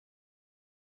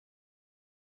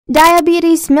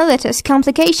Diabetes mellitus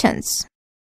complications.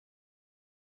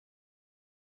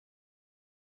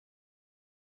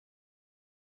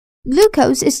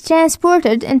 Glucose is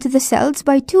transported into the cells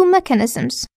by two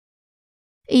mechanisms,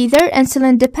 either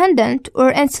insulin-dependent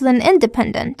or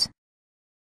insulin-independent.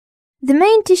 The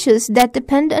main tissues that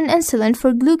depend on insulin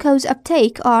for glucose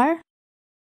uptake are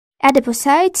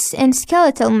adipocytes and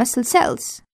skeletal muscle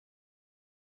cells.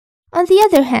 On the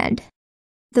other hand,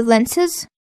 the lenses,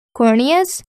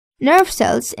 corneas, nerve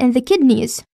cells, and the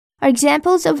kidneys are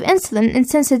examples of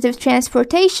insulin-insensitive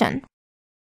transportation.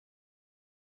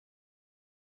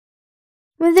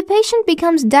 When the patient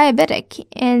becomes diabetic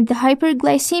and the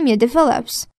hyperglycemia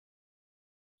develops,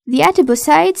 the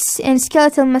adipocytes and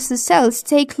skeletal muscle cells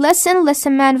take less and less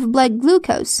amount of blood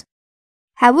glucose.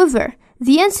 However,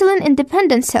 the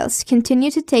insulin-independent cells continue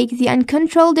to take the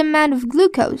uncontrolled amount of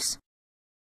glucose.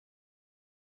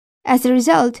 As a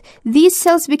result, these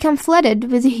cells become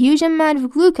flooded with a huge amount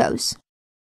of glucose.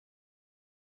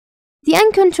 The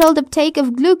uncontrolled uptake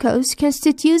of glucose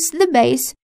constitutes the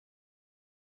base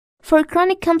for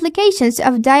chronic complications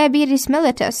of diabetes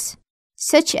mellitus,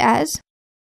 such as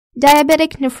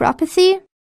diabetic nephropathy,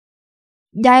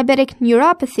 diabetic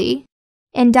neuropathy,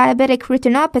 and diabetic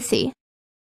retinopathy.